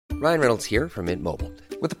Ryan Reynolds here from Mint Mobile.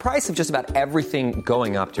 With the price of just about everything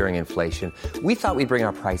going up during inflation, we thought we'd bring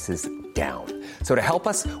our prices down. So to help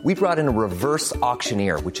us, we brought in a reverse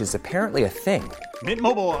auctioneer, which is apparently a thing. Mint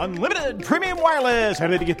Mobile Unlimited Premium Wireless. How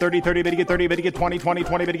to get 30, 30, bit to get 30, bit to get 20, 20,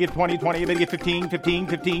 20, bit to get 20, 20, bit to get 15, 15,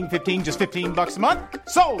 15, 15, just $15 a month?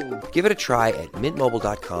 Sold! Give it a try at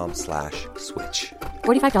mintmobile.com/switch.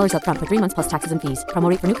 $45 up front for 3 months plus taxes and fees. Promo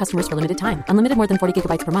rate for new customers for limited time. Unlimited more than 40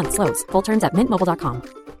 gigabytes per month. Slows full terms at mintmobile.com.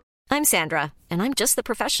 I'm Sandra, and I'm just the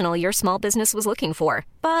professional your small business was looking for.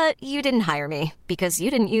 But you didn't hire me because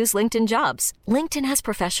you didn't use LinkedIn Jobs. LinkedIn has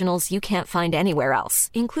professionals you can't find anywhere else,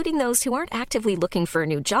 including those who aren't actively looking for a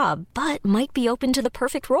new job, but might be open to the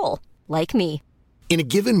perfect role, like me. In a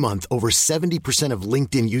given month, over 70% of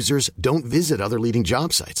LinkedIn users don't visit other leading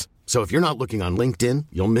job sites. So if you're not looking on LinkedIn,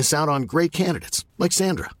 you'll miss out on great candidates like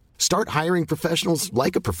Sandra. Start hiring professionals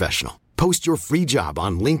like a professional. Post your free job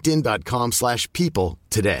on linkedin.com/people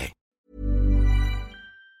today.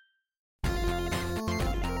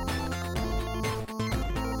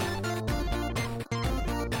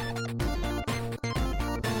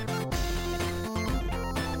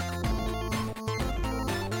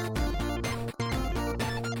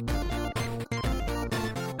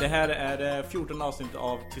 Det här är det 14 avsnitt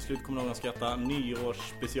av Till slut kommer någon skratta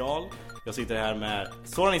nyårsspecial. Jag sitter här med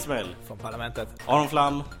Soran Ismail från Parlamentet, Aron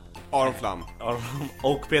Flam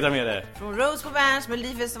och Peter Mede från Rose på Berns,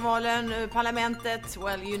 Melodifestivalen, Parlamentet,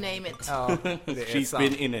 well you name it. Ja, She's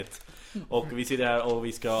been in it. Och vi sitter här och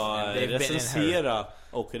vi ska recensera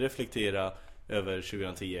och reflektera över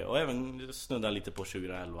 2010 och även snudda lite på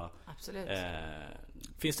 2011. Absolut.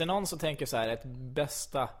 Finns det någon som tänker så här, ett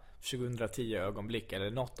bästa 2010 ögonblick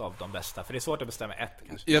eller något av de bästa? För det är svårt att bestämma ett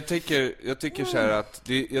kanske. Jag tycker så här att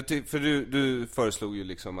för du föreslog ju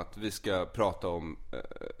liksom att vi ska prata om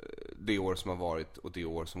det år som har varit och det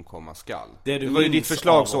år som komma skall. Det var ju ditt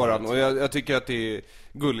förslag, Soran, och jag tycker att det är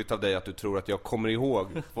gulligt av dig att du tror att jag kommer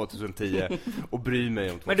ihåg 2010 och bryr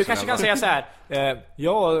mig om 2011. Men du kanske kan säga så här,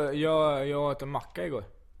 jag åt en macka igår.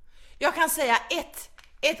 Jag kan säga ett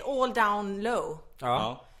all down low.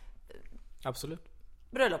 Ja. Absolut.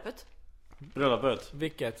 Bröllopet.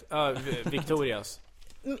 Vilket? Victorias.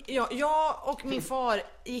 Jag och min far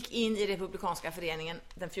gick in i Republikanska föreningen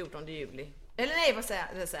den 14 juli. Eller nej, vad säger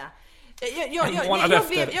jag?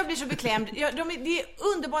 Jag blir så beklämd. Det är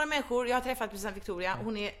underbara människor. Jag har träffat president Victoria.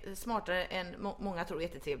 Hon är smartare än många tror,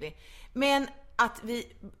 jättetrevlig. Men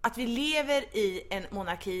att vi lever i en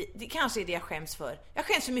monarki, det kanske är det jag skäms för. Jag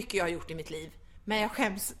skäms för mycket jag har gjort i mitt liv. Men jag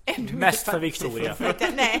skäms ännu mest för Victoria.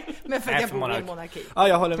 Men för att jag bor i en monarki. Ja,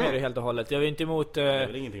 jag håller med dig helt och hållet. Jag är inte emot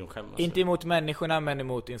ingenting att skämmas. Inte emot människorna, men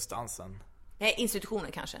emot instansen. Nej,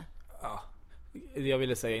 institutionen kanske. Ja. Jag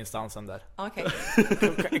ville säga instansen där. Okej.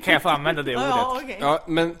 Kan jag få använda det ordet? Ja, okay. Ja,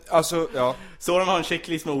 men alltså, ja. Soran har en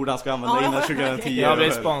checklist med ord han ska använda innan 2010. Jag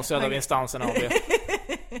blir sponsrad av instansen AB.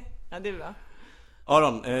 Ja, det är bra.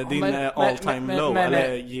 Aron, din all time low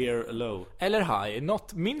eller year low? Eller high,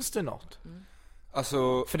 minns du något?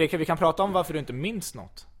 Alltså, för vi kan prata om varför du inte minns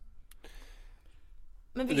något.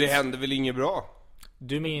 Men det hände väl inget bra?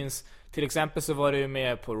 Du minns, till exempel så var du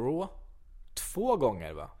med på Raw 2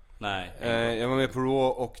 gånger, va? Nej. Jag var med på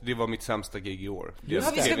Raw och det var mitt sämsta gig i år. Vi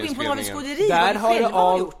ska gå in på något skåderi. Där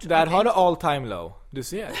har du all time low. Du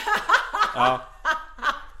ser. Ja.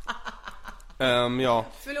 Ja.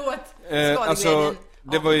 Förlåt. Alltså,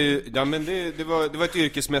 det var ju det var ett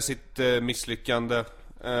yrkesmässigt misslyckande.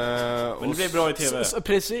 Men det blev bra i tv.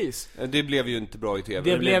 Precis. Det blev ju inte bra i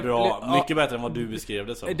tv. Det blev bra, mycket bättre än vad du beskrev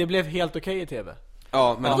det som. Det blev helt okej i tv.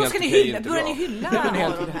 Ja, men då ska ni hylla, börjar ni hylla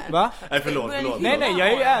här? Va? Nej, förlåt. Nej,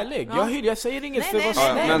 jag är ärlig. Jag säger inget för vad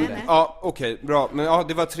som men ja, okej, bra. Men ja,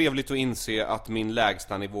 det var trevligt att inse att min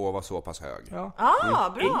lägsta nivå var så pass hög. Ja.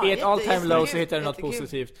 Bra. I ett all time low så hittar du något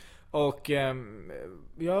positivt. Och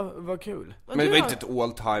ja, vad kul. Men det var inte ett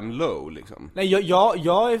all time low liksom. Nej,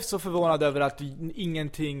 jag är så förvånad över att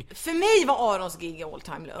ingenting. För mig var Arons gig all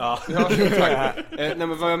time low. Ja, nej,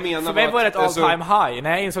 men vad jag menar för mig var det ett all time high. När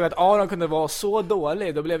jag insåg att Aron kunde vara så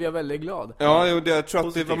dålig, då blev jag väldigt glad. Ja, jag tror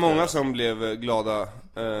att det var många som blev glada.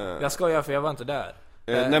 Jag skojar, för jag var inte där.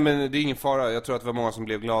 Nej, men det är ingen fara. Jag tror att det var många som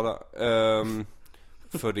blev glada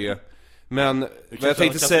för det. Men vad jag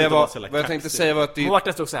tänkte säga var att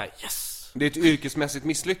det stod så här, yes! Det är ett yrkesmässigt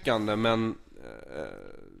misslyckande, men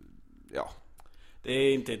ja. Det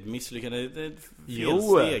är inte ett misslyckande, det är ett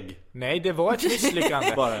felsteg. Nej, det var ett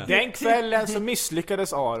misslyckande. Den kvällen så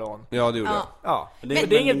misslyckades Aron. Ja, det gjorde jag. Ja. Men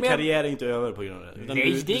det är ingen karriär är inte över på grund av det.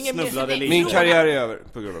 Nej, det är ingen min karriär är över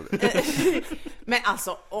på grund av det. Men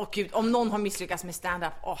alltså, gud, om någon har misslyckats med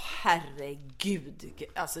stand-up, herregud.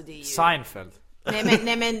 Alltså det är ju... Seinfeld.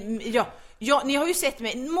 Nej men ja, ni har ju sett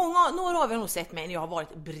mig, några av er har nog sett mig när jag har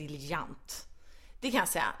varit briljant. Det kan jag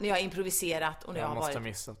säga, när jag har improviserat och när jag har varit... Jag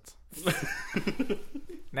måste ha missat.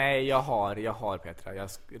 Nej, jag har Petra, jag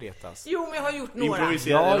retas. Jo, men jag har gjort några.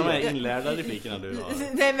 Improvisera de här inlärda replikerna du har.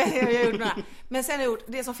 Nej, men jag har gjort några. Men sen har jag gjort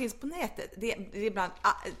det som finns på nätet. Det är ibland,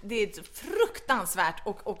 det är fruktansvärt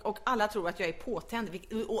och alla tror att jag är påtänd.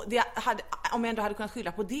 Och om jag ändå hade kunnat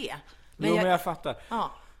skylla på det. Men jag fattar.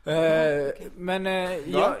 Ja. Men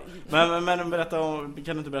berätta kan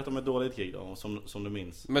du inte berätta om ett dåligt krig då, som du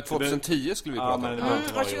minns? Men 2010 skulle vi prata om.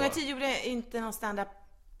 2010 gjorde inte någon stand-up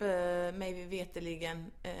mig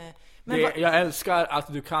veteligen. Jag älskar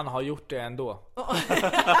att du kan ha gjort det ändå. Ja, det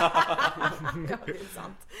är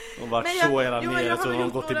sant. Och vart så jävla nere så de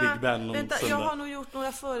gått till Big Ben. Jag har nog gjort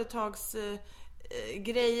några företags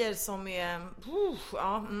grejer som är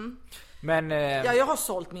Men jag har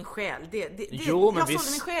sålt min själ. Jag sålde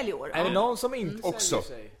min själ i år. Är det någon som inte också?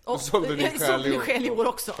 Jag sålde min själ i år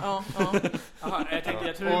också. Ja. Aha,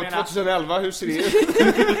 jag tror och 2011, hur ser det ut?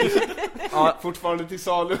 Fortfarande till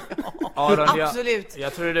salu. Absolut.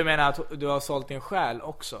 Jag tror du menar att du har sålt din själ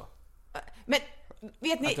också. Men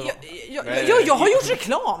vet ni, jag har gjort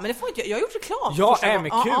reklam, men det får inte jag har gjort reklam. Ja,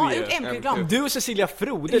 MQ. Du och Cecilia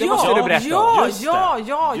Frode, det måste du berätta.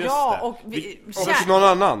 Ja. Och någon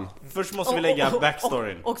annan. Först måste vi lägga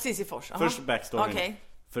backstoryn. Och Cissi Fors. Först backstoryn. Okay.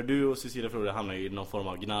 För du och Cecilia Frode hamnar ju i någon form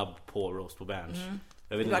av gnabb på Roast på Berns.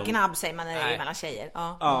 Jag vet inte gnabb säger man när det är mellan tjejer.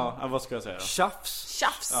 Ja, vad ska jag säga då?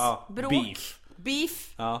 Tjafs. Bråk.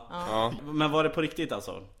 Beef. Ja. Men var det på riktigt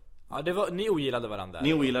alltså? Ja, ni ogillade varandra.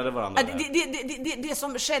 Det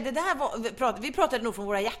som skedde där var... Vi pratade nog från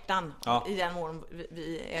våra hjärtan i den mån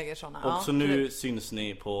vi äger sådana. Och så nu syns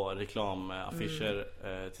ni på reklamaffischer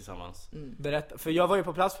tillsammans. Berätta, för jag var ju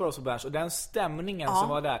på plats på Roast på Berns och den stämningen som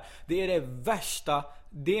var där, det är det värsta,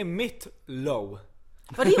 det är mitt low.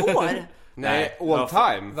 Var det i år? Nej, all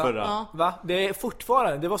time. Va? Det är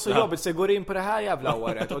fortfarande, det var så jobbigt så jag går in på det här jävla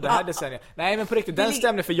året och det här decenniet. Nej, men på riktigt, den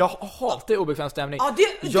stämningen, för jag hatar obekväm stämning. Ja, du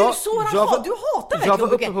hatar verkligen. Jag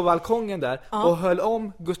var uppe på balkongen där och höll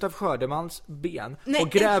om Gustav Skördemans ben och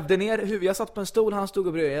grävde ner huvudet. Jag satt på en stol, han stod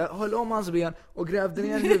och bredvid. Jag höll om hans ben och grävde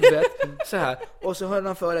ner huvudet så här. Och så höll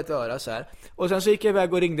han för ett öra så här. Och sen så gick jag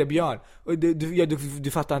iväg och ringde Björn. Och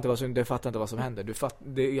du fattar inte vad som händer.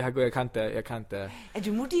 Jag kan inte.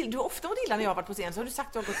 Du ofta illa när jag har varit på scen, så har du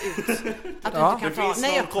sagt att du har gått ut. Att du inte kan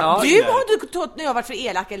när jag har varit för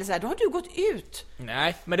elak eller så här, då har du gått ut.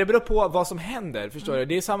 Nej, men det beror på vad som händer, förstår du?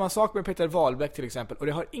 Det är samma sak med Peter Wahlbeck till exempel, och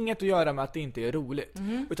det har inget att göra med att det inte är roligt,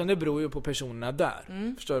 utan det beror ju på personerna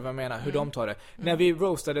där. Förstår du vad jag menar? Hur de tar det. När vi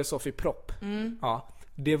roastade Sofie Propp,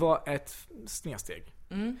 det var ett snedsteg.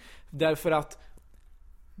 Därför att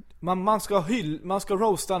man ska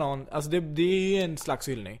roasta någon, alltså det är ju en slags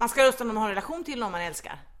hyllning. Man ska roasta någon man har en relation till, någon man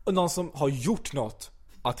älskar. Och någon som har gjort något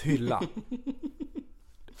att hylla.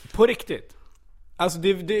 På riktigt. Alltså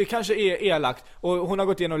det kanske är elakt. Och hon har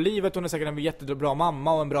gått igenom livet. Hon är säkert en jättebra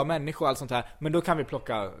mamma och en bra människa och allt sånt här. Men då kan vi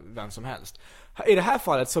plocka vem som helst. I det här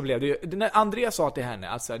fallet så blev det ju, när Andrea sa till henne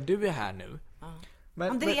alltså, du är här nu.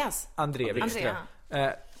 Andrea Wikström.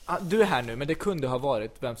 Du är här nu, men det kunde ha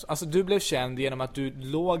varit vem som, alltså du blev känd genom att du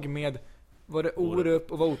låg med, var det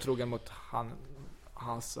Orup och var otrogen mot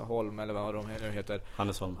Hasselholm eller vad de nu heter.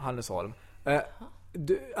 Hannesholm.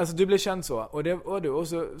 Du blev känd så, och det var du, och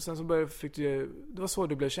så sen så det var så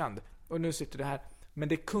du blev känd. Och nu sitter du här, men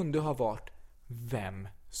det kunde ha varit vem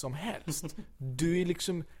som helst. Du är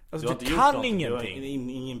liksom, alltså du kan ingenting. Du har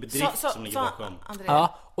ingen bedrift som ligger bakom.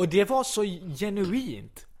 Ja, och det var så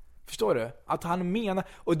genuint. Förstår du? Att han menar,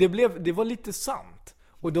 och det var lite sant.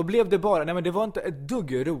 Och då blev det bara, nej men det var inte ett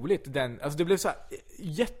dugg roligt alltså det blev så här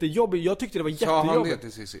jättejobbigt. Jag tyckte det var jättejobbigt. Sa han det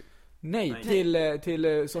till Cissi? Nej,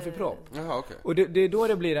 till Sofie Propp. Jaha, okej. Och det är då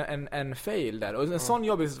det blir en fail där. Och en sån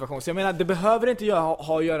jobbig situation. Så jag menar, det behöver inte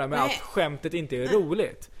ha att göra med att skämtet inte är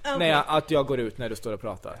roligt. Att jag går ut när du står och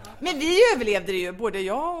pratar. Men vi överlevde det ju, både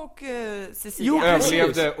jag och Cecilia.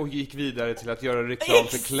 Överlevde och gick vidare till att göra reklam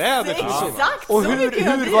för kläder. Exakt. Och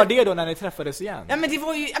hur var det då när ni träffades igen? Ja, men det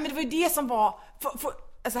var ju det som var...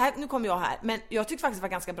 Alltså här, nu kommer jag här. Men jag tyckte faktiskt det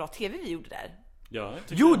var ganska bra tv vi gjorde där. Ja,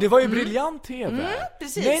 det var ju briljant tv.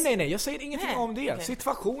 Precis. Nej, jag säger ingenting om det. Okay.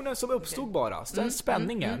 Situationen som uppstod bara, den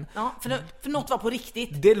spänningen. Ja, för något var på riktigt.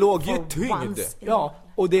 Det låg ju tyngd. Ja,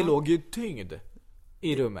 och det låg ju tyngd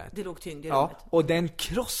i rummet. Det låg tyngd i rummet. Och den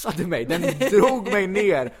krossade mig. Den drog mig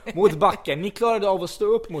ner mot backen. Ni klarade av att stå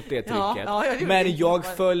upp mot det trycket. Men jag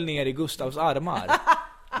föll ner i Gustavs armar.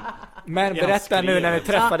 Men berätta nu när ni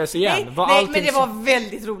träffades igen. Nej, men det var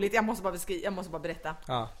väldigt roligt. Jag måste bara berätta.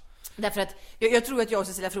 Ja. Därför att jag tror att jag och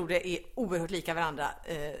Cecilia Frode är oerhört lika varandra,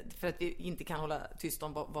 för att vi inte kan hålla tyst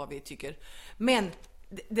om vad vi tycker. Men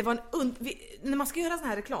det var när man ska göra sån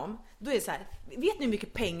här reklam, då är det så här, vet ni hur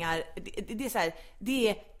mycket pengar det är så här, det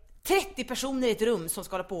är 30 personer i ett rum som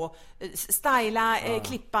ska hålla på styla,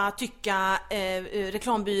 klippa, tycka,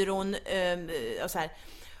 reklambyrån och så här.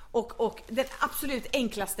 Och den absolut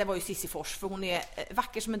enklaste var ju Cissi Fors, för hon är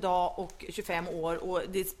vacker som en dag och 25 år, och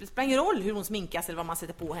det spelar ingen roll hur hon sminkas eller vad man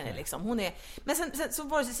sätter på henne liksom. Hon är, men sen så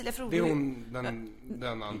var det Cecilia Frode. Det är hon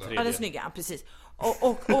den andra. Ja, den snygga, precis.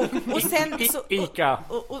 Och sen så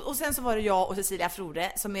och sen så var det jag och Cecilia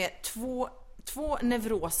Frode som är två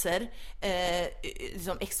neuroser,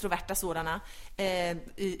 som extroverta sådana,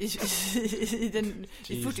 i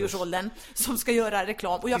 40-årsåldern som ska göra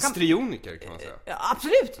reklam. Och jag histrioniker kan man säga. Ja,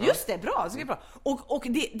 absolut, just det, bra, så det är bra. Och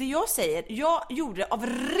det jag säger, jag gjorde av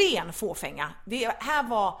ren fåfänga. Det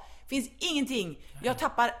här finns ingenting.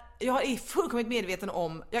 Jag är fullkomligt medveten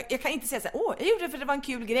om, jag kan inte säga så här, jag gjorde det för det var en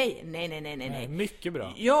kul grej. Nej. Mycket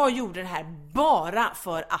bra. Jag gjorde det här bara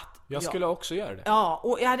för att jag skulle också göra det. Ja,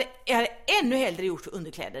 och jag hade ännu hellre gjort för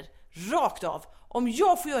underkläder. Rakt av. Om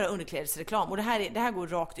jag får göra underklädesreklam, och det här går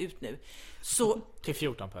rakt ut nu, så till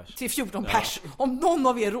 14 pers. Till 14 pers. Om någon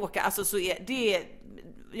av er råkar, alltså, så är det,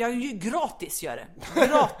 jag ju gratis gör det.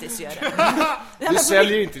 Du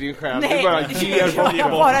säljer inte din själ, du bara ger.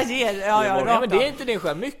 Jag bara ger. Ja, men det är inte din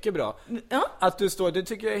själ, mycket bra. Att du står, det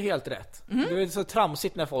tycker jag är helt rätt. Det är så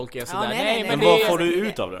tramsigt när folk är sådär. Nej, men vad får du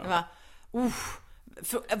ut av det?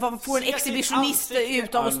 Vad får en exhibitionist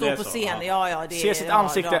ut av att stå på scen? Ja, det se sitt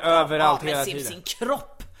ansikte överallt hela tiden. Sin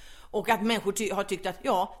kropp. Och att människor har tyckt att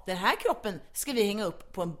den här kroppen ska vi hänga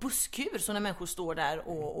upp på en busskur, så när människor står där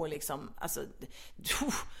och liksom, alltså,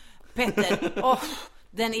 Petter,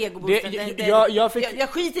 den egoboosten, jag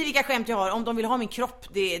skiter i vilka skämt jag har. Om de vill ha min kropp,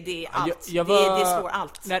 det är allt. Det slår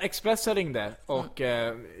allt. När Expressen ringde och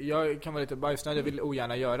jag kan vara lite bajsnödig, jag vill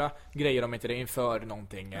ogärna göra grejer om inte det är inför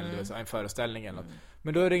någonting eller så, en föreställning eller något.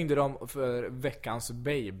 Men då ringde de för Veckans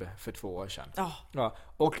Babe för 2 år sedan. Ja,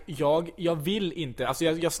 och jag vill inte, alltså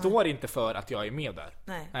jag står inte för att jag är med där.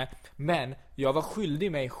 Nej. Men jag var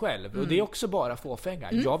skyldig mig själv, och det är också bara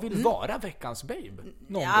fåfänga. Jag vill vara Veckans Babe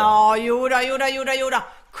någon gång. Jodå.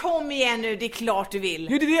 Kom igen nu, det är klart du vill.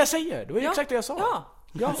 Jo, det är det jag säger. Det var exakt det jag sa.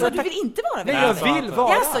 Ja, så du vill inte vara Nej, jag vill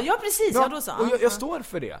vara. Ja, precis. Ja, då så. Och jag står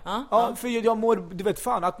för det. Ja, för jag mår, du vet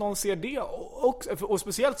fan, att någon ser det och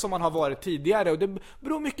speciellt som man har varit tidigare, och det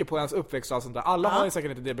beror mycket på ens uppväxt och allt sånt där. Alla har ju säkert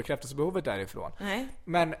inte det bekräftelsebehovet därifrån. Nej.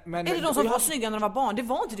 Men är det de som var snygga när de var barn? Det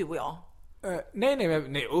var inte du och jag.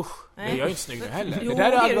 Nej usch. Nej. Jag är inte snygg nu heller. Jo,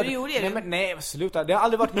 det är du. Nej, sluta. Det har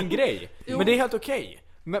aldrig varit min grej. Men det är helt okej.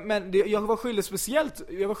 Men jag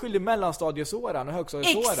var skyldig mellanstadiesåran och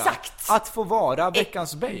högstadiesåran. Exakt. Att få vara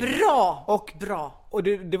Veckans Babe. Bra. Och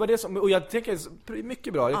det var det som, och jag tänker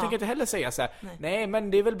mycket bra. Jag tänker inte heller säga så här: nej,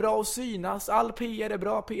 men det är väl bra att synas. All PR är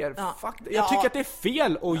bra PR. Fuck. Jag tycker att det är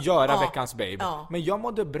fel att göra Veckans Babe. Men jag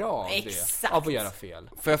mådde bra av det. Av att göra fel.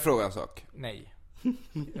 Får jag fråga en sak? Nej.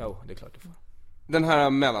 Jo, det är klart du får. Den här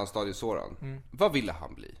mellanstadiesåran, vad ville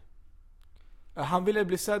han bli? Han ville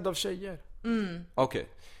bli sedd av tjejer. Okej.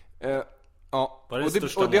 Ja,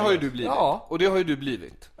 och det har ju du blivit. Ja. Och det har ju du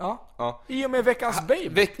blivit. Ja. I och med Veckans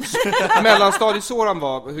Babe. Mellanstadiesåran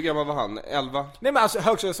var, hur gammal var han? 11? Nej, men alltså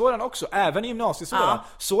högstadiesåran också, även i gymnasiesåran.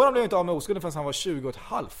 Såran blev inte av med oskulden förrän han var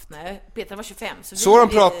 20,5. Nej, Petra var 25. Såran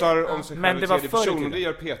pratar om sig själv i tredje person, och det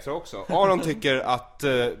gör Petra också. Aron tycker att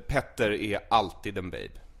Petter är alltid en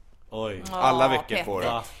babe. Oj. Alla veckor får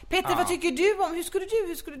det. Petter, vad tycker du om, hur skulle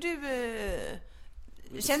du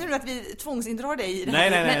känner du att vi tvångsindrar dig i det här?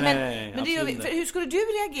 Nej, men det gör vi, för hur skulle du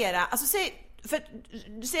reagera? Alltså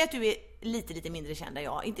säg att du är lite mindre känd än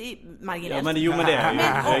jag, inte marginellt. Ja, men det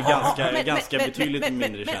är ganska betydligt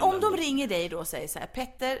mindre känd. Men om de ringer dig då och säger så här: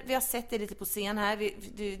 Petter, vi har sett dig lite på scen här,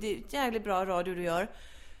 det är jävligt bra radio du gör.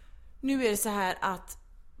 Nu är det så här att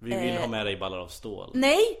vi vill ha med dig ballar av stål.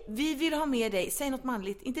 Nej, vi vill ha med dig, säg något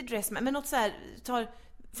manligt, inte dressman, men något så här,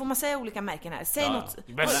 får man säga olika märken här? Säg något.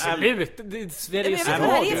 Men slut, det är Sveriges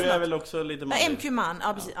Radio. Du är väl också lite manlig. MQ-man,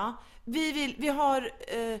 ja precis. Ja. Vi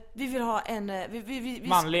vill ha en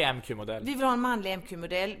manlig MQ-modell. Vi vill ha en manlig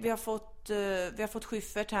MQ-modell. Vi har fått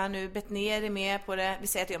Schyffert här nu. Betnér är med på det. Vi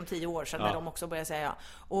säger att det är om 10 år sedan när de också börjar säga.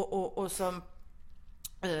 Och som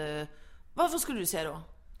vad skulle du säga då?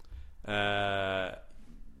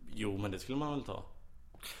 Jo, men det skulle man väl ta.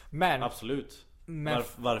 Men absolut.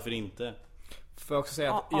 Varför inte? Får jag också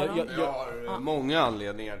säga att jag har många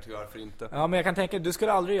anledningar till varför inte. Ja, men jag kan tänka att du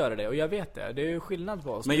skulle aldrig göra det, och jag vet det. Det är ju skillnad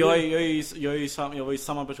på oss. Men jag var ju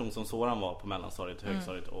samma person som Soran var på mellanstadiet,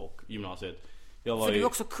 högstadiet och gymnasiet. För du är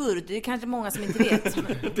också kurd, det är kanske många som inte vet.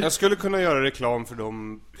 Jag skulle kunna göra reklam för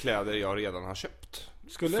de kläder jag redan har köpt.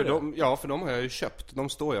 Skulle för du? För de har jag ju köpt. De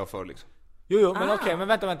står jag för liksom. Jo, men okej, men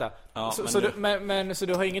vänta. Ja, så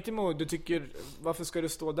du har inget emot, du tycker, varför ska du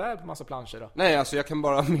stå där på massa planscher då? Nej, alltså jag kan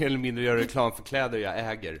bara mer eller mindre göra reklam för kläder jag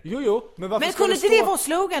äger. Jo, men varför men ska kunde du inte det vara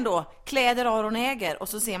slogan då? Kläder Aron äger, och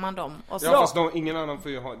så ser man dem. Och så... Ja, fast ingen annan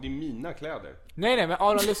får ju ha, det är mina kläder. Nej, men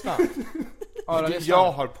Aron, lyssna.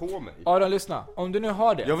 Jag har på mig. Aron, lyssna. Om du nu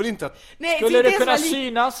har det. Jag vill inte att... Nej, skulle det kunna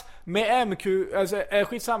synas med MQ, alltså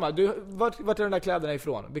skitsamma. Vart är de där kläderna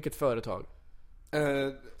ifrån? Vilket företag?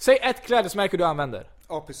 Säg ett klädesmärke du använder.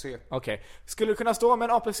 APC. Okej. Skulle du kunna stå med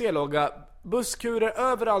en APC-logga, busskurer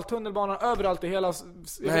överallt, tunnelbanan överallt i hela...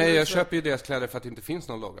 Nej, jag köper ju deras kläder för att det inte finns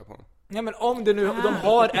någon logga på dem. Ja, men om det nu, de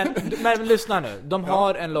har en... Men lyssna nu, de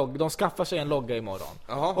har en logga, de skaffar sig en logga imorgon.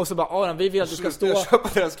 Aha. Och så bara, Aron, vi vill att du ska stå... Jag köpa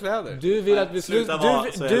deras kläder. Du vill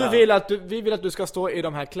att vi vill att du ska stå i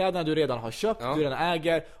de här kläderna du redan har köpt, du redan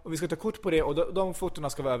äger, och vi ska ta kort på det, och de fotorna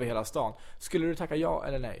ska vara över hela stan. Skulle du tacka ja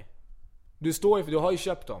eller nej? Du står ju, för du har ju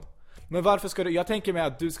köpt dem. Men varför ska du... Jag tänker mig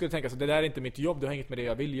att du skulle tänka så, det där är inte mitt jobb, det har inget med det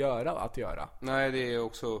jag vill göra att göra. Nej, det är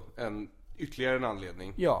också ytterligare en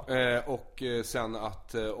anledning. Ja. Och sen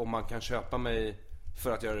att om man kan köpa mig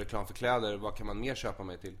för att göra reklam för kläder, vad kan man mer köpa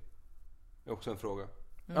mig till? Det är också en fråga.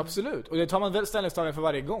 Absolut, och det tar man väl ställningstagande för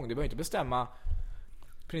varje gång. Du behöver inte bestämma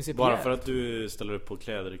principiellt. Bara för att du ställer upp på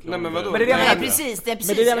kläderreklam. Nej, men vadå? Precis, men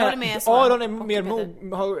det jag håller med. Aron är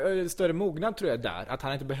har större mognad, tror jag, där. Att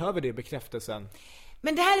han inte behöver det bekräftelsen.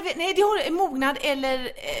 Men det här, nej, det har mognad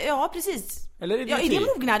eller, ja precis. Eller är det är det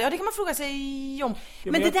mognad? Ja, det kan man fråga sig om.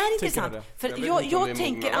 Ja, men det där är intressant. För jag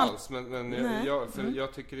tänker alls. Men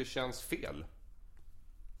jag tycker det känns fel.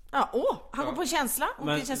 Ja, han går på en känsla och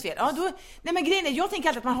det känns fel. Ja, då, nej, men grejen är, jag tänker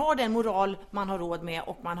alltid att man har den moral man har råd med,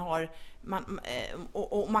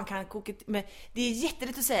 och man kan koka med. Det är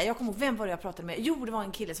jättelätt att säga. Jag kommer ihåg, vem var det jag pratade med? Jo, det var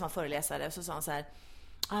en kille som var föreläsare, och så sa han så här: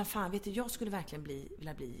 fan, vet du, jag skulle verkligen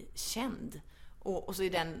vilja bli känd. Och så i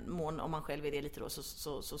den mån, om man själv är det lite då, så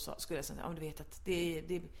skulle jag säga, ja, du vet att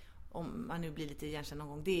det om man nu blir lite igenkänd någon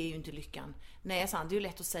gång, det är ju inte lyckan. Nej, sant, det är ju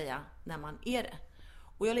lätt att säga när man är det.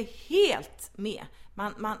 Och jag är helt med.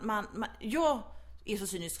 Jag är så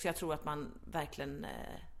cynisk så jag tror att man verkligen,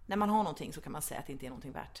 när man har någonting så kan man säga att det inte är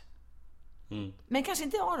någonting värt. Men kanske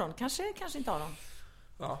inte Aron, kanske inte Aron.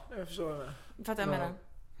 Ja, jag förstår det. Fattar jag menar.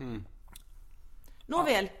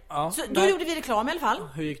 Nåväl, så då gjorde vi reklam i alla fall.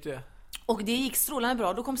 Hur gick det? Och det gick strålande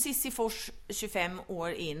bra. Då kom Sissi Fors 25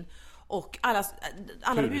 år in, och alla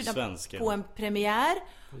bjudna på en premiär.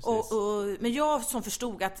 Men jag som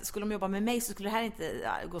förstod att skulle de jobba med mig så skulle det här inte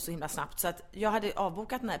gå så himla snabbt, så att jag hade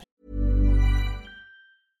avbokat den här.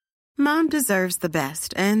 Mom deserves the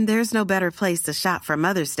best, and there's no better place to shop for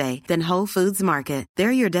Mother's Day than Whole Foods Market.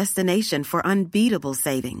 They're your destination for unbeatable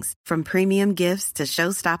savings, from premium gifts to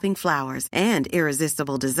show-stopping flowers and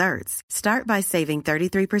irresistible desserts. Start by saving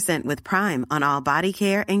 33% with Prime on all body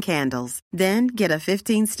care and candles. Then get a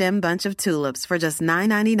 15-stem bunch of tulips for just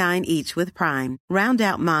 $9.99 each with Prime. Round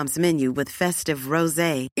out Mom's menu with festive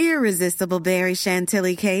rosé, irresistible berry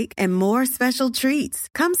chantilly cake, and more special treats.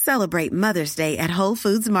 Come celebrate Mother's Day at Whole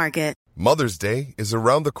Foods Market. Mother's Day is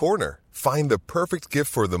around the corner. Find the perfect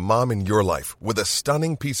gift for the mom in your life with a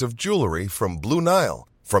stunning piece of jewelry from Blue Nile.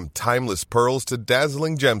 From timeless pearls to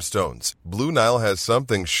dazzling gemstones, Blue Nile has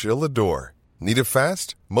something she'll adore. Need it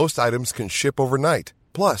fast? Most items can ship overnight.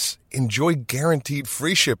 Plus, enjoy guaranteed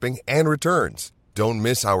free shipping and returns. Don't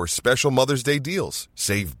miss our special Mother's Day deals.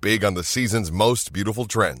 Save big on the season's most beautiful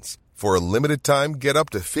trends. For a limited time, get up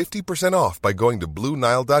to 50% off by going to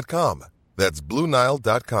BlueNile.com. That's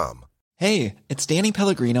BlueNile.com. Hey, it's Danny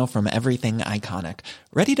Pellegrino from Everything Iconic.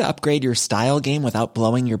 Ready to upgrade your style game without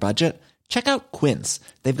blowing your budget? Check out Quince.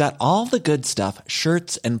 They've got all the good stuff,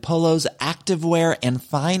 shirts and polos, activewear, and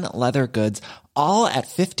fine leather goods, all at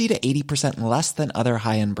 50 to 80% less than other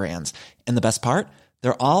high-end brands. And the best part?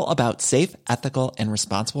 They're all about safe, ethical, and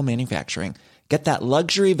responsible manufacturing. Get that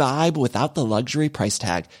luxury vibe without the luxury price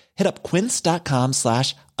tag. Hit up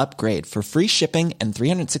quince.com/upgrade for free shipping and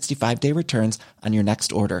 365-day returns on your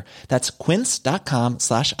next order. That's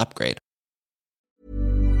quince.com/upgrade.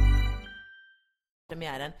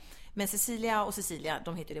 Premiären. Men Cecilia,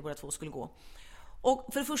 de heter det båda två, skulle gå. Och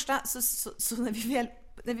för det första så när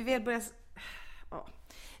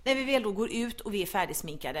vi väl då går ut och vi är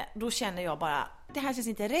färdigsminkade, då känner jag bara, det här känns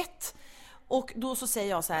inte rätt. Och då så säger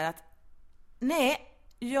jag så här att nej,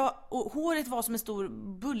 och håret var som en stor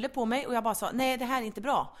bulle på mig, och jag bara sa, nej, det här är inte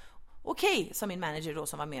bra. Okej, sa min manager då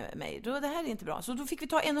som var med mig. Då, det här är inte bra. Så då fick vi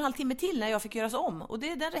ta 1,5 timme till när jag fick göras om. Och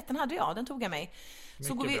den rätten hade jag, den tog jag mig.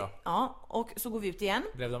 Så går vi, bra. Ja, och så går vi ut igen.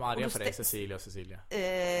 Blev de arga på dig, Cecilia?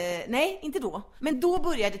 Nej, inte då. Men då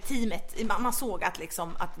började teamet, man såg att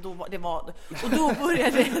liksom att det var, och då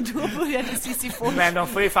började Cissi Fors. Men de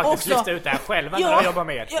får ju faktiskt lyfta ut det här själva när de jobbar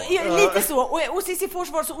med er. Ja, lite så. Och Cissi Fors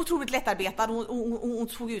var så otroligt lättarbetad. Hon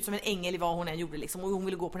såg ut som en ängel i vad hon än gjorde liksom, och hon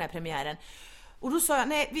ville gå på den här premiären. Och då sa jag,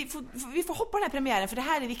 nej, vi får hoppa den här premiären för det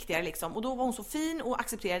här är viktigare liksom. Och då var hon så fin och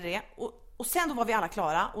accepterade det. Och sen då var vi alla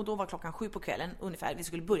klara och då var klockan 7 på kvällen ungefär.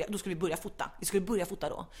 Då skulle vi börja fota. Vi skulle börja fota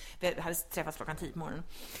då. Vi hade träffats klockan 10 på morgonen.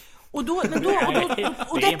 Och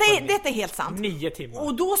detta är helt sant. 9 timmar.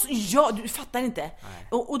 Och då, ja, du fattar inte.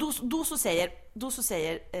 Och då så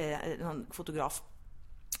säger någon fotograf,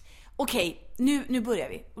 okej, nu börjar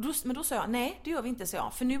vi. Men då sa jag, nej, det gör vi inte, så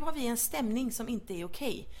jag. För nu har vi en stämning som inte är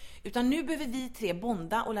okej. Utan nu behöver vi 3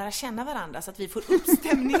 bonda och lära känna varandra så att vi får upp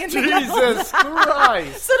stämningen. Jesus Christ!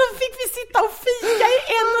 Så då fick vi sitta och fika i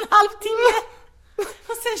 1,5 timme.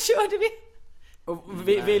 Och sen körde vi. Och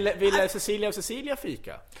ville Cecilia och Cecilia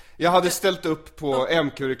fika? Jag hade ställt upp på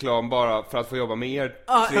MQ-reklam bara för att få jobba med er.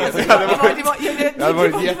 Det hade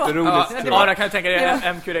varit jätteroligt. Ja, kan jag tänka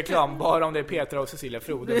dig MQ-reklam bara om det är Petra och Cecilia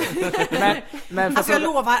Frode. Men alltså jag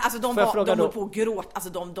lovar, alltså de var på gråt, alltså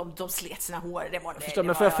de slet sina hår. Det var det.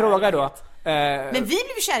 Men får jag fråga då? Men vi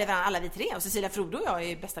blev ju kära i varandra alla vi 3, och Cecilia Frode och jag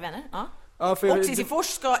är bästa vänner. Ja. Och Cissi Fors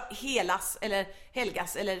ska helas eller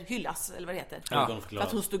helgas eller hyllas eller vad det heter. För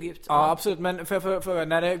att hon stod ut. Ja, absolut. Men för jag fråga,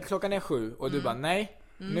 när klockan är 7 och du bara nej,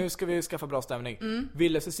 nu ska vi skaffa bra stämning.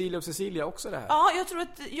 Ville Cecilia och Cecilia också det här? Ja, jag tror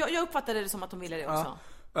att jag uppfattade det som att de ville det också.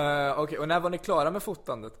 Okej, och när var ni klara med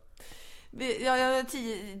fotandet?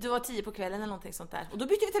 Det var 10 på kvällen eller någonting sånt där. Och då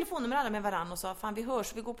bytte vi telefonnummer alla med varann och sa, fan vi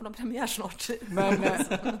hörs, vi går på någon premiär snart.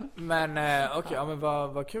 Men okej, ja, men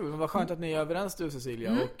vad kul. Men vad skönt att ni är överens, du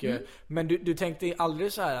Cecilia. Men du tänkte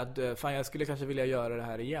aldrig så här att fan jag skulle kanske vilja göra det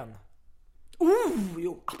här igen?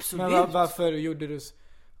 Jo, absolut. Men varför gjorde du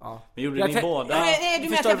ja. Men gjorde ni båda? Du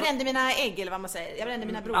menar att jag brände mina ägg eller vad man säger? Jag brände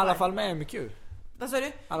mina broar. I alla fall med MQ. Vad sa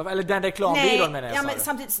du? Eller den reklambyrån menar jag. Ja, men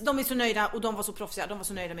samtidigt, de är så nöjda och de var så proffsiga. De var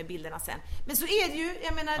så nöjda med bilderna sen. Men så är det ju,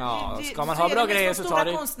 jag menar, ska man ha bra grejer så tar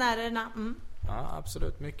det konstnärerna. Ja,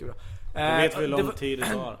 absolut, mycket bra. Du vet hur lång tid det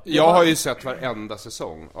tar. Jag har ju sett varenda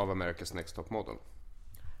säsong av America's Next Top Model.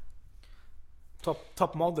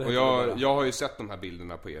 Top Model. Och jag har ju sett de här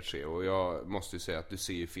bilderna på er 3 och jag måste ju säga att du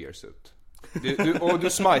ser ju fierce ut. Du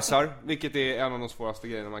smajsar, vilket är en av de svåraste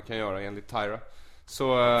grejerna man kan göra enligt Tyra. Så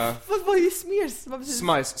vad är smears? Vad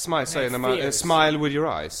betyder smile när man smile with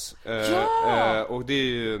your eyes. Och det är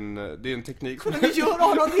ju en teknik. Men gör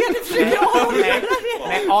Aron det? Du försöker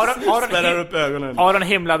Aron spärrar upp ögonen. Aron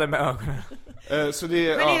himlade med ögonen. Så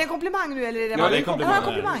det, men är det en komplimang nu eller är det det är en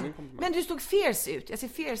komplimang. Men du stod fierce ut. Jag ser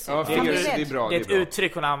fierce ut. Det är bra. Det är ett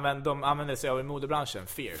uttryck de använder sig av i modebranschen.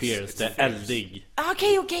 Fierce, det är eldig.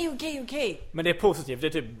 Okej. Men det är positivt, det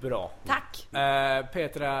är typ bra. Tack.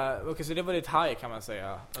 Petra, okej, så det var ditt high kan man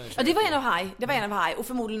säga. Ja, det var en av high och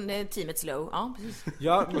förmodligen teamets low. Ja, precis.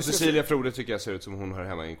 Ja, och Cecilia Frode tycker jag ser ut som hon hör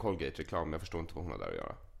hemma i en Colgate-reklam. Jag förstår inte vad hon har där att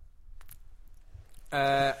göra.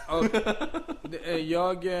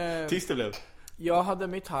 Tills det blev. Jag hade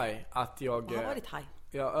mitt high att Vad var ditt high?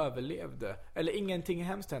 Jag överlevde. Eller ingenting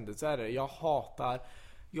hemskt hände, så är det. Jag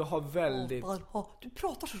har väldigt... Du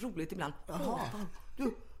pratar så roligt ibland. Du hatar.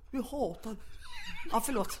 Ja,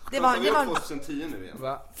 förlåt. Det var 2010 nu igen.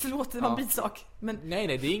 Förlåt, det var en bitsak. Men... Nej,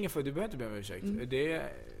 det är ingen för. Du behöver inte be om ursäkt. Det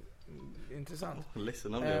är intressant.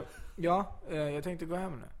 Ledsen av det. Jag tänkte gå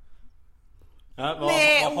hem nu.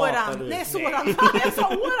 Nej, Soran. Jag sa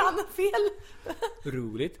Oran, fel.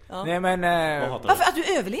 Roligt. Ja. Nej, men varför att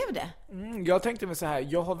du överlevde? Jag tänkte mig så här,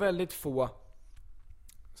 jag har väldigt få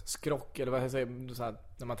skrock eller vad jag säger så här,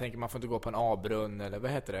 när man tänker man får inte gå på en A-brunn eller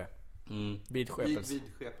vad heter det? Vidskepelse.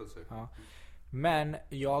 Ja. Men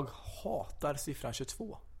jag hatar siffran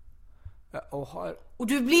 22. Och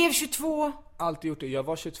du blev 22? Alltid gjort det. Jag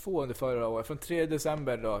var 22 under förra året. Från 3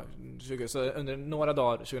 december då, så under några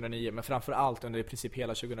dagar 2009, men framförallt under i princip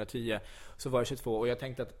hela 2010 så var jag 22. Och jag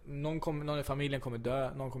tänkte att någon i familjen kommer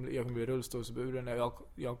dö, jag kommer bli rullstolsburen.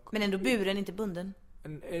 Men ändå buren, inte bunden.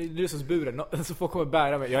 Rullstolsburen, så folk kommer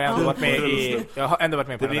bära mig. Jag har ändå varit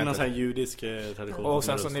med på det blir någon sån här judisk tradition. Och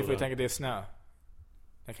sen så ni får ju tänka det är snö.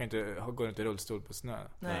 Jag kan inte gå runt i rullstol på snö.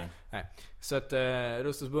 Nej. Så att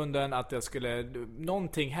rullstolsbunden, att jag skulle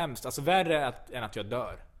någonting hemskt, alltså värre än att jag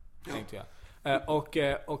dör, tänkte jag.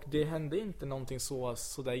 Och det hände inte någonting så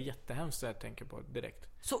där jättehemskt jag tänker på direkt.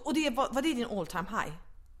 Så och det var det din all time high?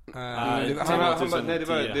 Det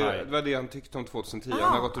var det han tyckte om 2010.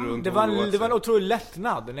 Han har gått runt det var en otrolig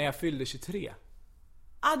lättnad när jag fyllde 23.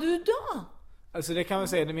 Du då? Alltså det kan man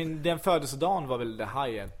säga, den födelsedagen var väl det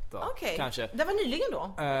highest då. Okej. Kanske. Det var nyligen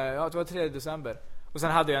då? Ja, det var 3 december. Och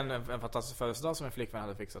sen hade jag en fantastisk födelsedag som en flickvän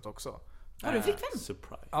hade fixat också. Har du en flickvän?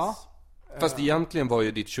 Surprise. Ja. Fast egentligen var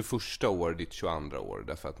ju ditt 21 år ditt 22 år.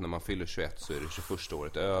 Därför att när man fyller 21 så är det 21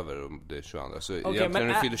 året över och det 22. Så egentligen när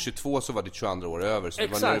du fyller 22 så var ditt 22 år över. Så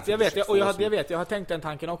exakt, jag har tänkt den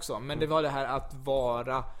tanken också. Men det var det här att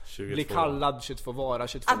bli kallad 22, vara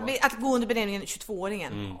 22. Att gå under benämningen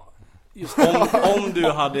 22-åringen. Om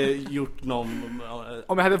du hade gjort någon...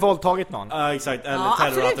 Om jag hade våldtagit någon. Ja, exakt. Eller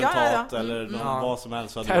terrorattentat eller vad som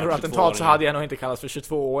helst. Terrorattentat så hade jag nog inte kallats för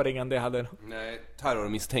 22-åringen. Det hade... Nej,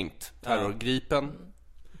 terrormisstänkt. Terrorgripen.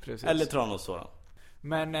 Precis. Eller Tranås-såran.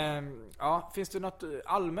 Men finns det något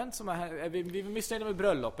allmänt som är vi är missnöjda med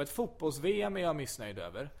bröllopet? Fotbolls-VM är jag missnöjd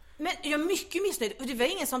över. Men jag är mycket missnöjd. Och det var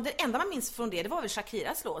ingen som, det enda man minns från det var väl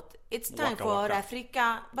Shakiras låt It's time for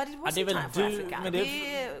Africa. But it wasn't time for Africa. Men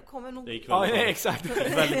det kommer nog... Ja, exakt.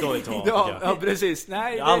 Väldigt dåligt av Afrika. Ja, precis.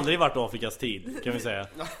 Nej, det har aldrig varit Afrikas tid, kan vi säga.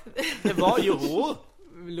 Det var ju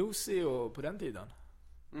Lucy och på den tiden.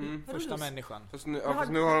 Första människan. Fast nu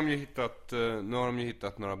har de ju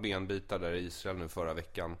hittat några benbitar där i Israel nu förra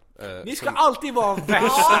veckan. Ni ska alltid vara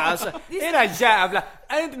värsta. Alltså, era jävla...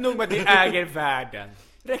 Är det inte nog med att ni äger världen?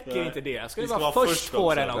 Räcker inte det? Ska ni vara först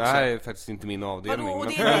på den också? Det här är faktiskt inte min avdelning. Och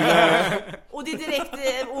det är direkt,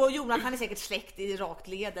 och Jonathan är säkert släkt i rakt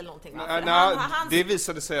led eller någonting. Det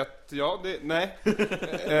visade sig att, nej.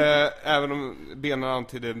 Även om benen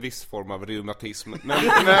antydde en viss form av reumatism.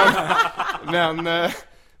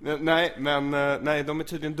 Nej, de är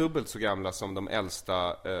tydligen dubbelt så gamla som de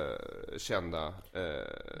äldsta kända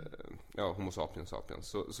Homo sapiens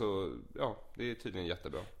sapiens. Så det är tydligen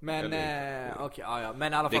jättebra. Men okej,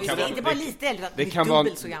 men i alla fall det är inte bara lite äldre, det kan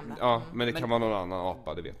dubbelt så gamla. Ja, men det kan vara någon annan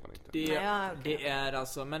apa, det vet man inte. Det är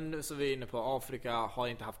alltså, men så vi är inne på, Afrika har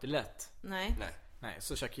inte haft det lätt. Nej,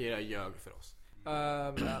 så Shakira ljög för oss.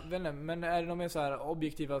 Men är det något mer så här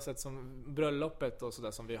objektiva sätt som bröllopet och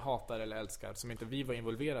sådär som vi hatar eller älskar som inte vi var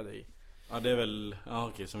involverade i? Ja, det är väl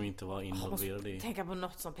som vi inte var involverade i. Tänka på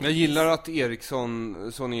något som jag gillar att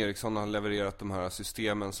Sony Ericsson har levererat de här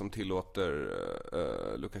systemen som tillåter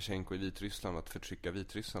Lukasjenko i Vitryssland att förtrycka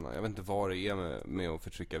vitryssarna. Jag vet inte vad det är med att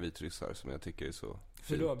förtrycka vitryssar som jag tycker är så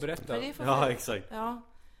fint. Berätta. Ja, exakt. Ja.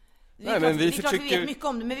 Nej, men vi vet mycket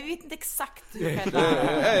om det, men vi vet inte exakt hur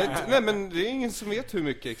nej, men det är ingen som vet hur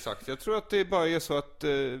mycket exakt. Jag tror att det bara är så att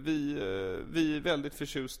vi är väldigt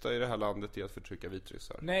förtjusta i det här landet i att förtrycka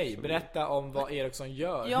vitryssar. Nej, berätta om vad Ericsson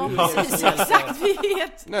gör. Ja, precis, exakt, vi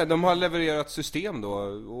vet. Nej, de har levererat system då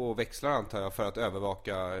och växlar antar jag för att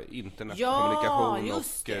övervaka internetkommunikation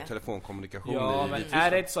och telefonkommunikation i Vitryssland.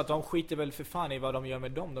 Är det inte så att de skiter väl för fan i vad de gör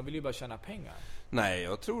med dem? De vill ju bara tjäna pengar. Nej,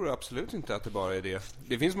 jag tror absolut inte att det bara är det.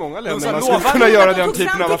 Det finns många länder man skulle kunna göra den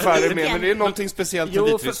typen av affärer med, men det är någonting speciellt för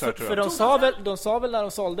vitryssar, tror jag. För de sa väl när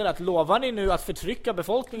de sålde det att lovar ni nu att förtrycka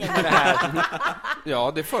befolkningen med det här?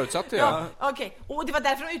 Ja, det förutsatte jag. Ja, okej. Och det var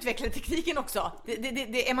därför de utvecklade tekniken också.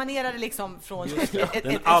 Det emanerade liksom från ett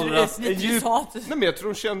vitrysshat. Nej, men jag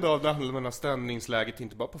tror de kände av det allmänna stämningsläget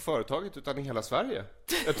inte bara på företaget utan i hela Sverige.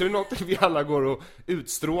 Jag tror något vi alla går och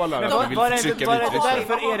utstrålar att vi vill förtrycka vitryssar. Var det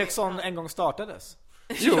därför Ericsson en gång startades?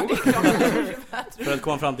 Jo. För att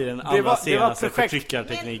komma fram till den allra senaste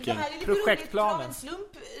förtryckartekniken. Projektplanen.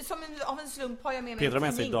 Av en slump har jag med mig Petra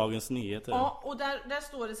med sig Dagens Nyheter. Ja, och där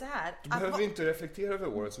står det så här. Du behöver inte reflektera över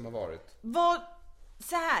året som har varit.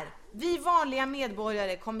 Så här, vi vanliga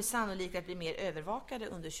medborgare kommer sannolikt att bli mer övervakade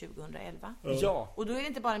under 2011. Ja. Och då är det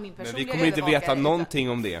inte bara min personliga men vi kommer inte veta någonting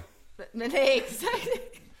om det. Men nej,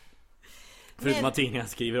 exakt. Förutom att tidningen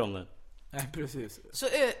skriver om det. Nej, precis. Så,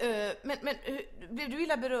 men blev du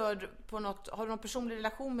illa berörd på något? Har du någon personlig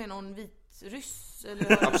relation med någon vitryss?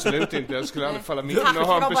 Eller? Absolut inte, jag skulle aldrig falla min att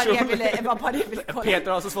ha en person.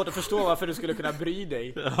 Peter har så svårt att förstå varför du skulle kunna bry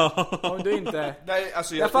dig. Om du inte... Nej,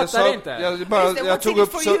 alltså jag fattar inte. Jag tog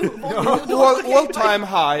upp all time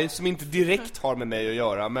high som inte direkt har med mig att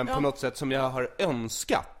göra, men på något sätt som jag har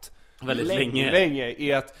önskat väldigt länge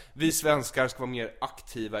är att vi svenskar ska vara mer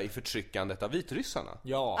aktiva i förtryckandet av vitryssarna.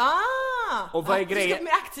 Ja. Och vad är grejen?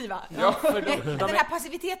 De är aktiva. Ja. Den här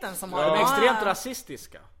passiviteten som har... De är extremt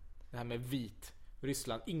rasistiska. Det här med vit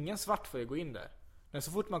Ryssland. Ingen svart får ju gå in där. Men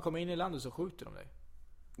så fort man kommer in i landet så skjuter de dig.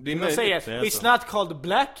 De säger, it's not called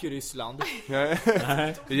black Ryssland.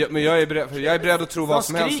 Men jag är beredd att tro vad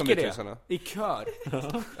som helst om vitryssarna. I kör.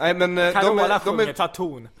 Nej, men de tar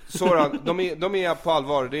ton. Soran, de är på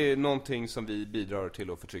allvar. Det är någonting som vi bidrar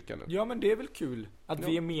till att förtrycka nu. Ja, men det är väl kul Att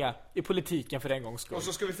vi är med i politiken för en gångs skull. Och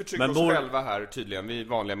så ska vi förtrycka oss själva här tydligen. Vi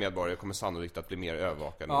vanliga medborgare kommer sannolikt att bli mer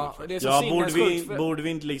övervakade. Borde vi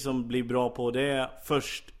inte liksom bli bra på det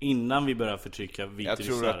först innan vi börjar förtrycka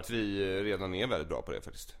vitryssar? Jag tror att vi redan är väldigt bra på det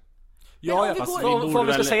faktiskt. Ja, fast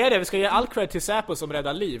vi ska säga det, vi ska ge all cred till Säpo som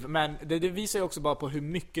räddar liv. Men det visar ju också bara på hur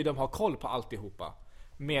mycket de har koll på alltihopa.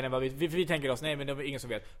 Mer än vad vi tänker oss, nej men det var ingen som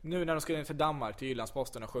vet. Nu när de skulle till Danmark, till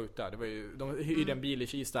Jyllandsposten och skjuta, det var ju, de hyrde en bil i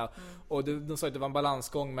Kista. Och de sa att det var en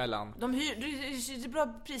balansgång mellan. De hyrde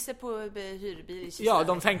bra priser på hyrbil i Kista. Ja,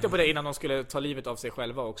 de tänkte på det innan de skulle ta livet av sig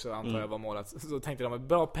själva också, antar jag var målet. Så tänkte de,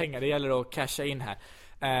 bra pengar, det gäller att casha in här.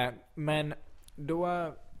 Men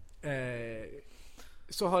då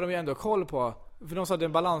så har de ju ändå koll på, för de sa att det är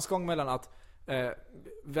en balansgång mellan att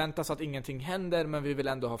vänta så att ingenting händer, men vi vill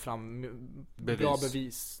ändå ha fram bra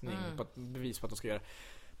bevis på att de ska göra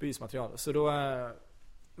bevismaterial. Så då,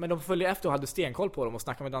 men de följde efter och hade stenkoll på dem och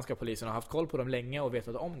snackade med danska polisen och haft koll på dem länge och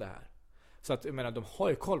vetat om det här. Så att jag menar, de har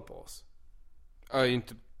ju koll på oss.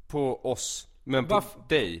 Inte på oss, men på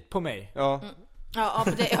dig. På mig. Ja. Ja,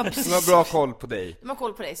 på dig. Ja, precis. De har bra koll på dig. De har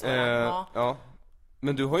koll på dig, så ja.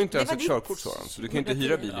 Men du har ju inte ens ett körkort, Soran, så du kan inte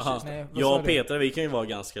hyra bil i Kista. Jag och Petra, vi kan ju vara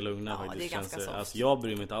ganska lugna faktiskt. Alltså, jag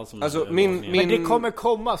bryr mig inte alls om det. Men det kommer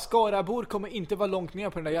komma, Skarabor kommer inte vara långt ner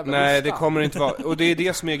på den där jävla Nej, listan. det kommer inte vara. Och det är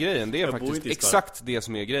det som är grejen. Det är faktiskt exakt det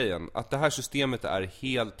som är grejen. Att det här systemet är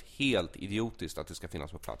helt idiotiskt att det ska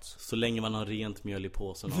finnas på plats. Så länge man har rent mjöl i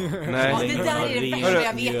påsen. Nej, det där är det värsta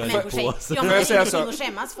jag vet, människor säger. Jag har ingenting att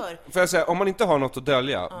skämmas för. Får jag säga, om man inte har något att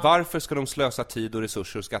dölja, varför ska de slösa tid och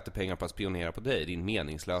resurser och skattepengar på att spionera på dig? Din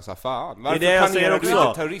meningslösa fan. Varför det är det jag säger också.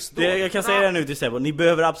 Jag kan säga det nu till Sebo. Ni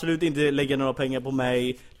behöver absolut inte lägga några pengar på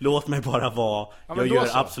mig. Låt mig bara vara. Jag gör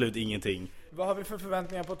absolut ingenting. Vad har vi för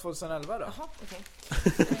förväntningar på 2011 då? Jaha, okej.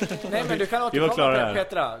 Nej, men du kan återkomma,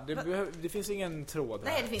 Petra. Det finns ingen tråd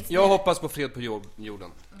här. Nej, det finns jag hoppas på fred på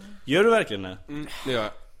jorden. Gör du verkligen det? Det gör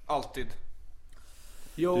jag. Alltid.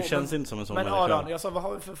 Jo, du känns inte som en sån men människa. Aron, jag sa, vad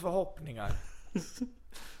har vi för förhoppningar?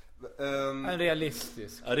 En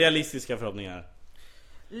realistisk. Realistiska förhoppningar.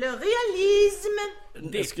 Le realisme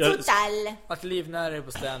total. Att livnära är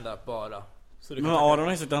på stand-up bara. Så men Aron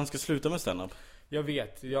har sagt att han ska sluta med stand-up. Jag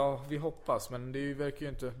vet, vi hoppas. Men det verkar ju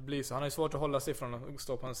inte bli så. Han har ju svårt att hålla sig från att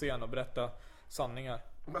stå på en scen och berätta sanningar.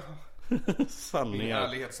 Sanningar. Min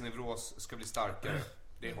ärlighetsnivrås ska bli starkare.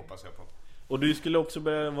 Det hoppas jag på. Och du skulle också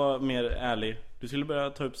börja vara mer ärlig. Du skulle börja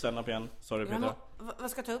ta upp stand-up igen. Sorry, Peter.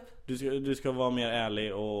 Vad ska jag ta upp? Du ska vara mer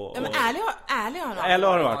ärlig och... Ja, men ärlig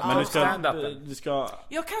har du varit, men du ska...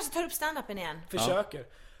 Jag kanske tar upp stand-upen igen. Försöker.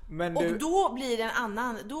 Men och då blir det en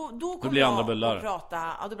annan. Då kommer blir andra jag bullar. att prata.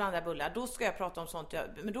 Ja, då blir andra bullar. Då ska jag prata om sånt.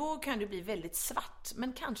 Men då kan det bli väldigt svart.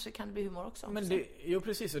 Men kanske kan det bli humor också. Men jo,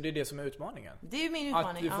 precis. Och det är det som är utmaningen. Det är ju min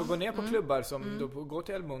utmaning. Att du får gå ner på klubbar som då går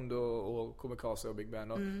till El Mundo och Komikaze och Big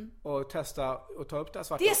Ben och testa och ta upp det här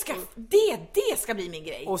svarta. Det ska bli min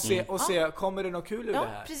grej. Och se kommer det något kul ur det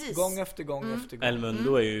här? Precis. Gång efter gång efter gång. El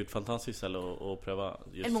Mundo är ju ett fantastiskt ställe att pröva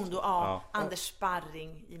just. El Mundo, Anders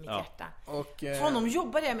Sparring i mitt hjärta. Och honom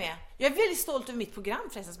jobbade jag med. Jag är väldigt stolt över mitt program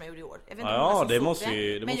förresten som jag gjorde i år. Jag vet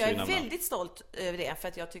inte men jag är väldigt stolt över det för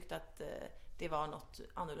att jag tyckte att det var något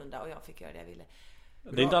annorlunda och jag fick göra det jag ville.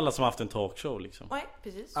 Det är inte alla som har haft en talkshow liksom. Nej,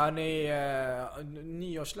 precis. Är ni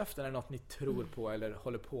nyårslöften är något ni tror på eller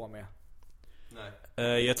håller på med?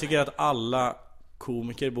 Nej. Jag tycker att alla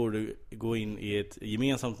komiker borde gå in i ett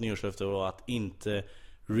gemensamt nyårslöfte och att inte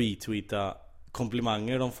retweeta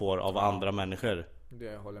komplimanger de får av andra människor.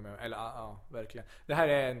 Det håller med. Eller verkligen. Det här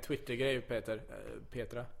är en Twitter-grej,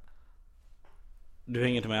 Petra. Du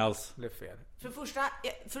hänger inte med alls. Det är fel. För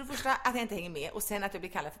det första att jag inte hänger med och sen att jag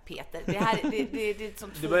blir kallad för Peter. Det här det är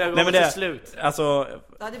som det börjar gå till slut. Alltså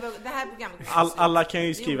det här programmet alla kan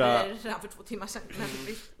ju skriva för 2 timmar sedan.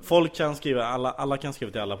 Folk kan skriva alla kan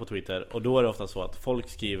skriva till alla på Twitter och då är det ofta så att folk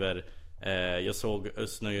skriver jag såg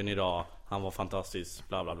Östnöjen idag. Han var fantastisk,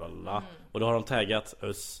 bla bla bla bla. Och då har de taggat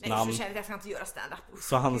Öss namn. Nej, så känner jag ska inte göra stand-up.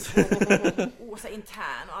 Så han... så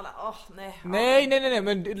intern och alla, nej,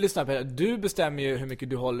 men lyssna Peter. Du bestämmer ju hur mycket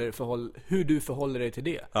du hur du förhåller dig till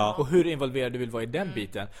det. Ja. Och hur involverad du vill vara i den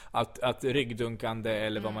biten. Att ryggdunkande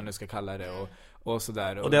eller vad man nu ska kalla det och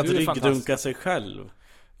sådär. Och det är att ryggdunka sig själv.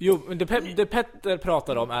 Jo, men det Petter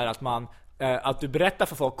pratar om är att man... att du berättar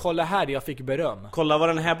för folk, kolla här, jag fick beröm. Kolla vad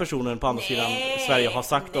den här personen på andra sidan Sverige har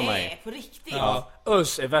sagt om mig. På riktigt. Ja,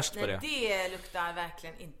 Özz är värst på det. Det luktar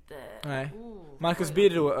verkligen inte. Nej. Marcus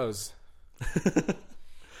Birro och Özz.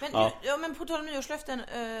 Men på tal om nyårslöften,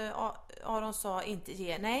 Aron sa inte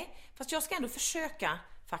ge. Nej, fast jag ska ändå försöka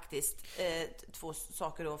faktiskt 2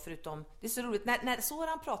 saker då, förutom det är så roligt när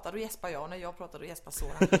Soran pratar och gäspar jag, när jag pratar och gäspar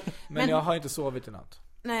Soran. men jag har inte sovit i natt.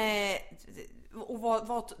 Nej, och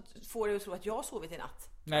vad får du att tro att jag har sovit i natt?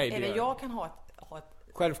 Nej, eller jag kan ha ett...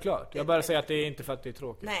 Självklart, jag bara säger att det är inte för att det är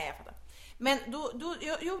tråkigt. Nej, jag fattar. Men då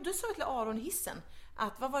sa jag till Aron hissen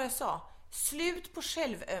att, vad var jag sa? Slut på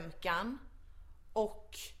självömkan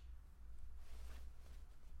och...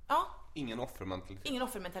 Ja. Ingen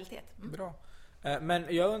offermentalitet. Bra.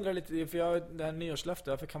 Men jag undrar lite, för det här nyårslöftet,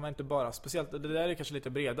 varför kan man inte bara, speciellt, det där är kanske lite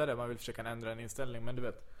bredare, man vill försöka ändra en inställning, men du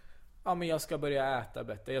vet, ja men jag ska börja äta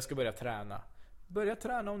bättre, jag ska börja träna. Börja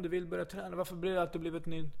träna om du vill börja träna, varför blir det alltid blivit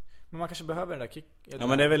ny? Men man kanske behöver den där kick. Ja,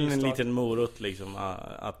 men det är väl en liten morot liksom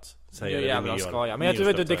att säga det jävla ska jag. Men jag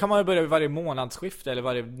tror att det kan man börja varje månadsskifte eller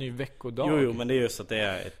varje ny veckodag. Jo, men det är just att det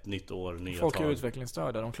är ett nytt år, nya folk tag. är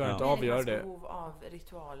utvecklingsstörda, de klarar inte av att göra det. Behov av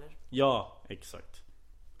ritualer. Ja, exakt.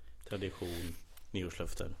 Tradition,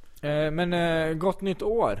 nyårslöften. Men gott nytt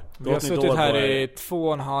år. Vi har suttit här i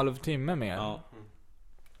 2,5 timme med. Ja.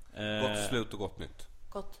 Gott slut och gott nytt.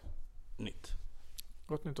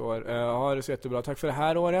 Gott nytt år. Ha det så jättebra. Tack för det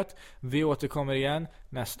här året. Vi återkommer igen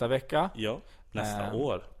nästa vecka. Ja,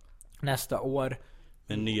 nästa år.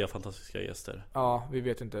 Med nya fantastiska gäster. Ja, vi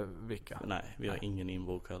vet inte vilka. Nej, vi har ingen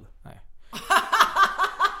inbokad. Nej.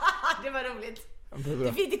 Det var roligt.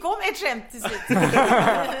 Det kom ett skämt till slut.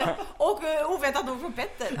 Och oväntat nog från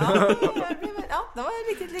Petter. Ja, det var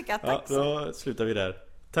riktigt lyckat. Tack. Ja, då slutar vi där.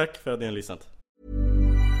 Tack för att ni har lyssnat.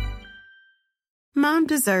 Mom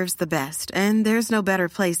deserves the best, and there's no better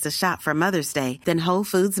place to shop for Mother's Day than Whole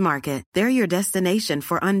Foods Market. They're your destination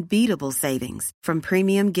for unbeatable savings, from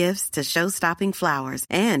premium gifts to show-stopping flowers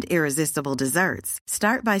and irresistible desserts.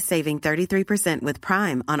 Start by saving 33% with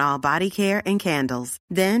Prime on all body care and candles.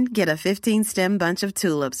 Then get a 15-stem bunch of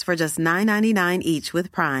tulips for just $9.99 each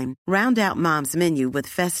with Prime. Round out Mom's menu with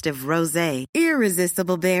festive rosé,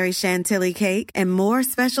 irresistible berry chantilly cake, and more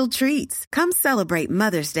special treats. Come celebrate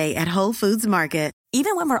Mother's Day at Whole Foods Market.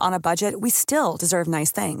 Even when we're on a budget, we still deserve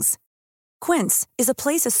nice things. Quince is a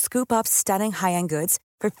place to scoop up stunning high-end goods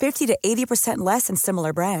for 50 to 80% less than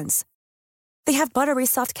similar brands. They have buttery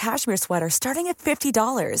soft cashmere sweaters starting at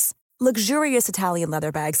 $50, luxurious Italian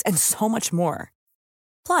leather bags, and so much more.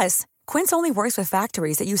 Plus, Quince only works with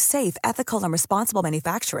factories that use safe, ethical, and responsible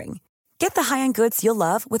manufacturing. Get the high-end goods you'll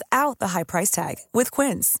love without the high price tag with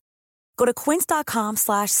Quince. Go to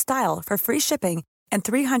quince.com/style for free shipping and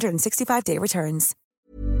 365-day returns.